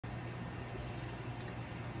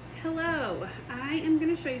Hello, I am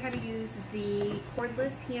going to show you how to use the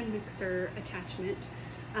cordless hand mixer attachment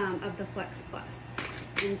of the Flex Plus.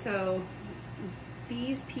 And so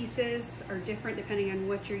these pieces are different depending on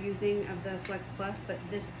what you're using of the Flex Plus, but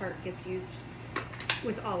this part gets used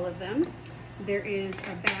with all of them. There is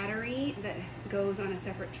a battery that goes on a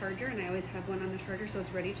separate charger, and I always have one on the charger so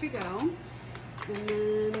it's ready to go. And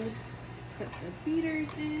then put the beaters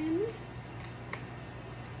in.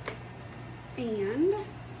 And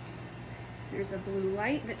there's a blue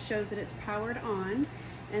light that shows that it's powered on.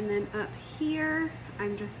 And then up here,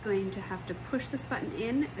 I'm just going to have to push this button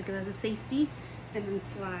in as a safety and then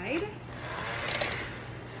slide.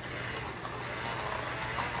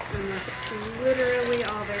 And that's literally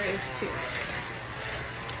all there is to it.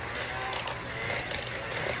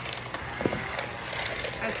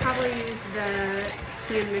 I probably use the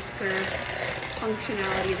hand mixer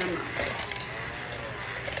functionality the most.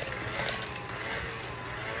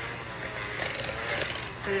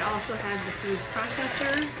 But it also has the food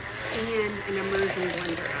processor and an immersion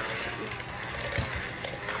blender option.